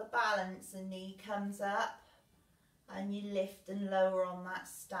got the balance, the knee comes up and you lift and lower on that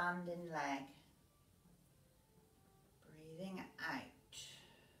standing leg. Breathing out.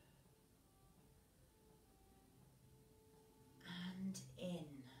 And in.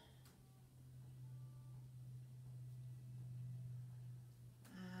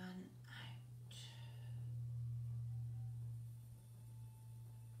 And out.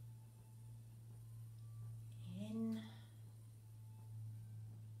 In.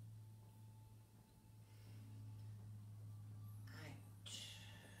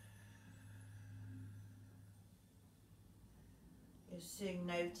 You'll soon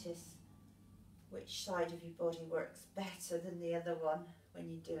notice which side of your body works better than the other one when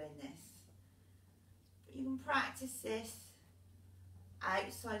you're doing this. But you can practice this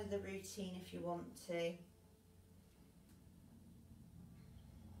outside of the routine if you want to.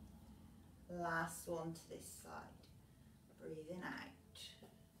 Last one to this side. Breathing out.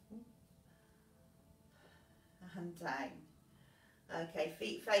 And down. Okay,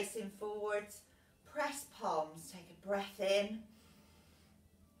 feet facing forwards. Press palms. Take a breath in.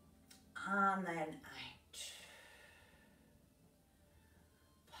 And then out.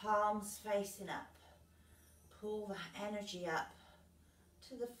 Palms facing up. Pull the energy up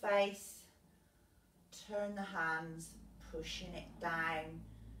to the face. Turn the hands, pushing it down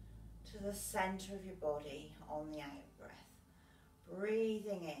to the center of your body on the out breath.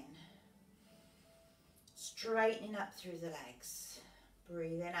 Breathing in. Straightening up through the legs.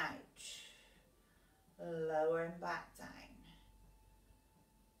 Breathing out. Lowering back down.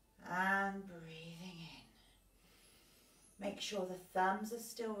 And breathing in. Make sure the thumbs are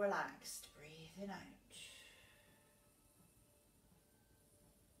still relaxed. Breathing out.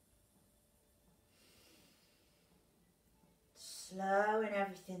 Slowing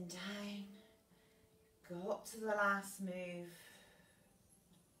everything down. Got to the last move.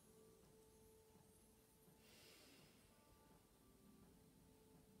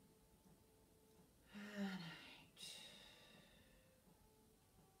 And out.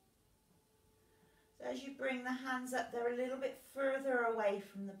 So as you bring the hands up, they're a little bit further away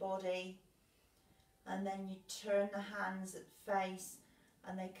from the body. And then you turn the hands at face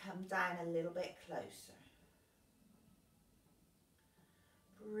and they come down a little bit closer.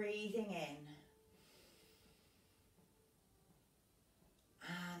 Breathing in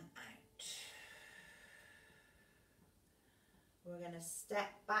and out. We're going to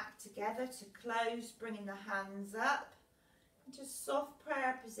step back together to close, bringing the hands up into soft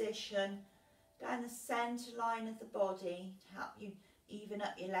prayer position down the centre line of the body to help you even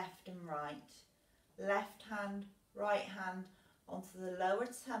up your left and right. Left hand, right hand onto the lower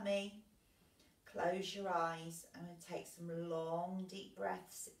tummy. Close your eyes. I'm going to take some long, deep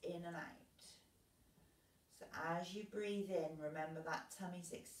breaths in and out. So as you breathe in, remember that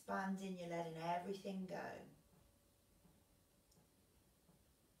tummy's expanding, you're letting everything go.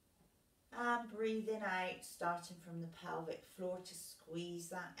 And breathing out, starting from the pelvic floor to squeeze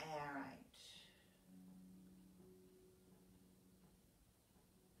that air out.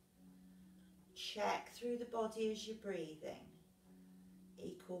 Check through the body as you're breathing.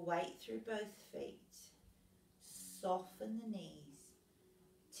 Equal weight through both feet. Soften the knees.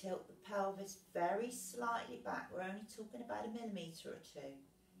 Tilt the pelvis very slightly back. We're only talking about 1 millimetre or 2.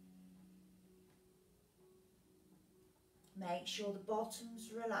 Make sure the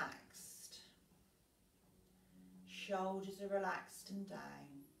bottom's relaxed. Shoulders are relaxed and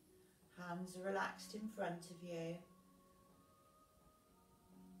down. Hands are relaxed in front of you.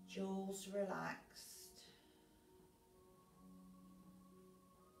 Jaws relaxed.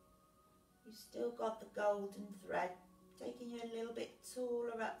 You've still got the golden thread taking you a little bit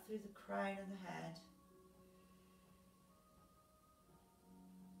taller up through the crown of the head.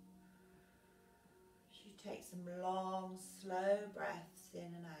 You take some long, slow breaths in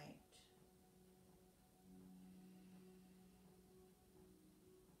and out.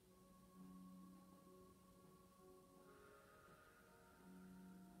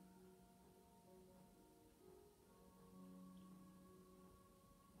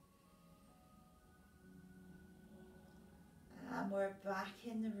 And we're back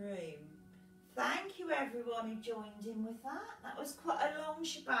in the room. Thank you everyone who joined in with that. That was quite a long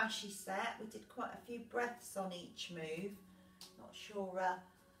Shibashi set. We did quite a few breaths on each move. Not sure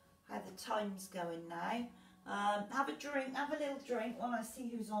how the time's going now. Have a drink, have a little drink while I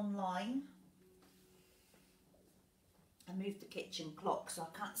see who's online. I moved the kitchen clock so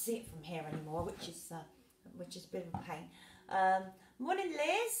I can't see it from here anymore, which is a bit of a pain. Morning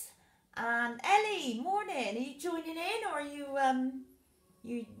Liz. And Ellie, morning. Are you joining in or are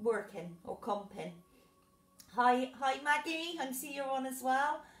you working or comping? Hi Maggie, I can see you're on as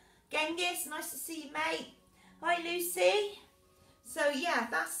well. Genghis, nice to see you, mate. Hi Lucy. So yeah,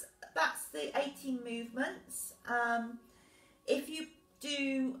 that's the 18 movements. If you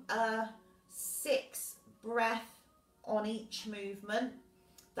do 6 breath on each movement,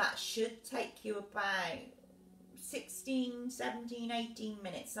 that should take you about 16, 17, 18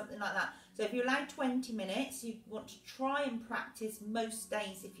 minutes, something like that. So if you allow 20 minutes, you want to try and practice most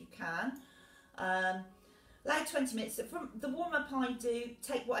days if you can. Allow 20 minutes. So from the warm-up I do,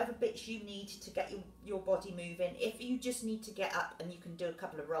 take whatever bits you need to get your body moving. If you just need to get up and you can do a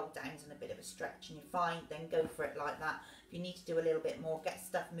couple of roll downs and a bit of a stretch and you're fine, then go for it like that. If you need to do a little bit more, get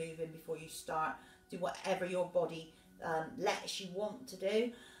stuff moving before you start. Do whatever your body lets you want to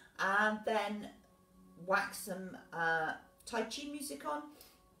do. And then whack some Tai Chi music on,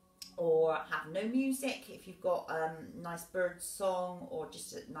 or have no music if you've got nice bird song or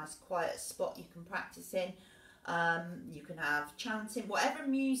just a nice quiet spot you can practice in. You can have chanting, whatever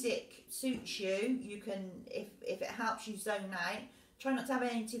music suits you. You can, if it helps you zone out, try not to have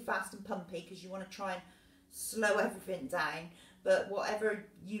anything too fast and pumpy because you want to try and slow everything down. But whatever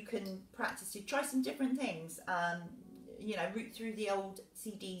you can practice to, try some different things. You know, root through the old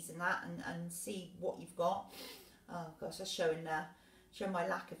CDs and that, and see what you've got. Oh gosh, that's showing my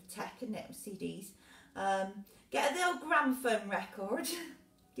lack of tech, isn't it, with CDs. Get the old gramophone record,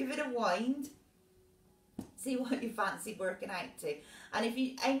 give it a wind, see what you fancy working out to. And if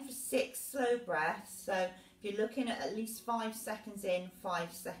you aim for 6 slow breaths, so if you're looking at least 5 seconds in,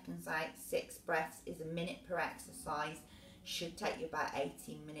 5 seconds out, 6 breaths is a minute per exercise. Should take you about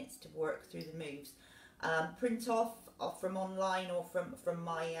 18 minutes to work through the moves. Print off from online or from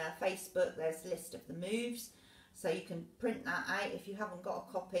my Facebook, there's a list of the moves. So you can print that out. If you haven't got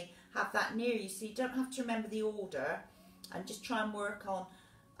a copy, have that near you so you don't have to remember the order, and just try and work on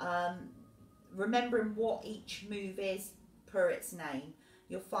remembering what each move is per its name.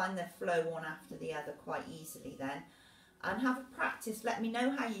 You'll find they flow one after the other quite easily then. And have a practice. Let me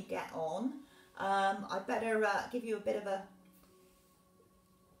know how you get on. I better give you a bit of a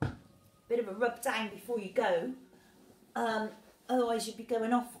rub down before you go. Otherwise you'd be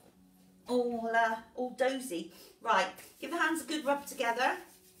going off all dozy. Right, give the hands a good rub together.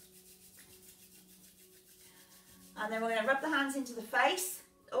 And then we're going to rub the hands into the face,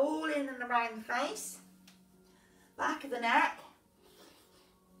 all in and around the face, back of the neck,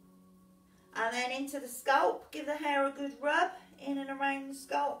 and then into the scalp. Give the hair a good rub, in and around the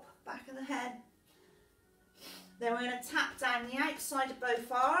scalp, back of the head. Then we're going to tap down the outside of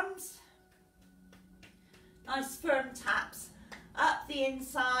both arms. Nice firm taps, up the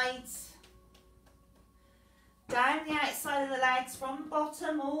insides, down the outside of the legs from the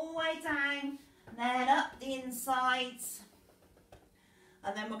bottom all the way down, and then up the insides.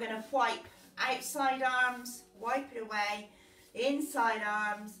 And then we're going to wipe outside arms, wipe it away, inside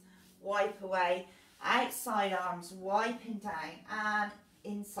arms, wipe away, outside arms, wiping down, and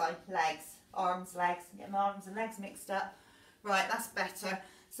inside legs, arms, legs. Get my arms and legs mixed up. Right, that's better.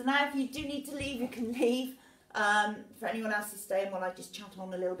 So now if you do need to leave, you can leave. For anyone else who's staying while I just chat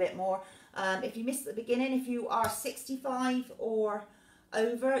on a little bit more. If you missed the beginning, if you are 65 or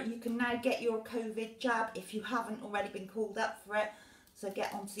over, you can now get your COVID jab if you haven't already been called up for it. So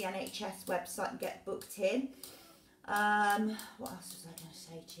get onto the NHS website and get booked in. What else was I going to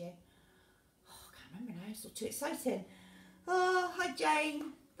say to you? Oh, I can't remember now, it's all too exciting. Oh, hi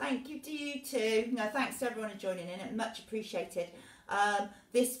Jane. Thank you to you too. No, thanks to everyone for joining in, much appreciated.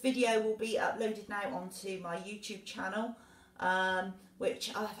 This video will be uploaded now onto my YouTube channel,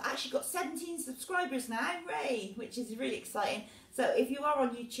 which I've actually got 17 subscribers now, hooray, which is really exciting. So if you are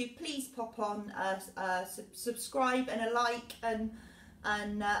on YouTube, please pop on subscribe and a like and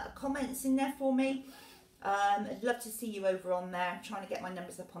comments in there for me. I'd love to see you over on there. I'm trying to get my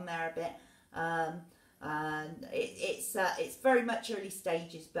numbers up on there a bit. And it's very much early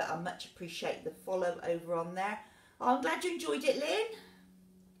stages, but I much appreciate the follow over on there. Oh, I'm glad you enjoyed it, Lynn.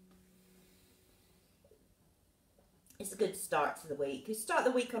 It's a good start to the week. You start the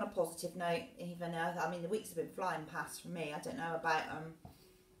week on a positive note, even though, I mean, the weeks have been flying past for me. I don't know about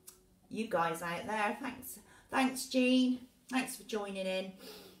you guys out there. Thanks, Jean. Thanks for joining in.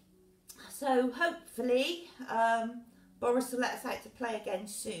 So hopefully Boris will let us out to play again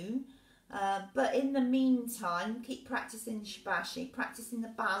soon. But in the meantime, keep practicing Shibashi, practicing the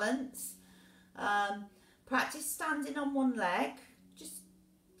balance. Practice standing on one leg, just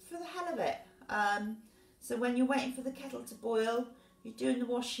for the hell of it. So when you're waiting for the kettle to boil, you're doing the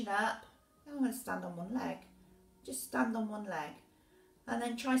washing up, I'm going to stand on one leg. Just stand on one leg. And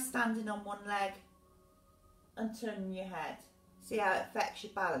then try standing on one leg and turning your head. See how it affects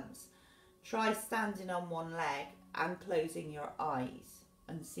your balance. Try standing on one leg and closing your eyes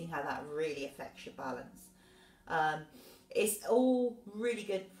and see how that really affects your balance. It's all really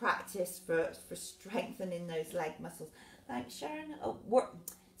good practice for strengthening those leg muscles. Thanks, Sharon. Oh,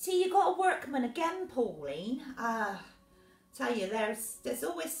 see, you got a workman again, Pauline. Tell you, there's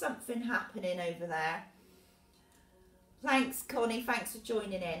always something happening over there. Thanks, Connie. Thanks for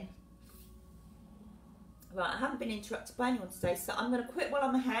joining in. Right, I haven't been interrupted by anyone today, so I'm going to quit while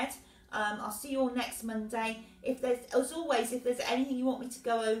I'm ahead. I'll see you all next Monday. If there's, as always, if there's anything you want me to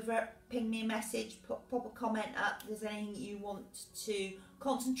go over, ping me a message, pop a comment up. If there's anything you want to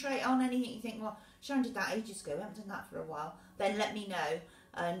concentrate on, anything you think, well, Sharon did that ages ago, we haven't done that for a while, then let me know,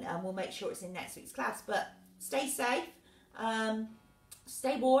 and we'll make sure it's in next week's class. But stay safe,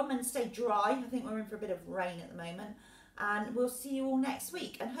 stay warm and stay dry. I think we're in for a bit of rain at the moment. And we'll see you all next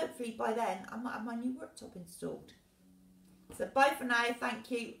week. And hopefully by then I might have my new worktop installed. So bye for now. Thank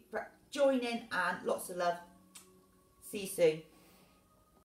you for joining and lots of love. See you soon.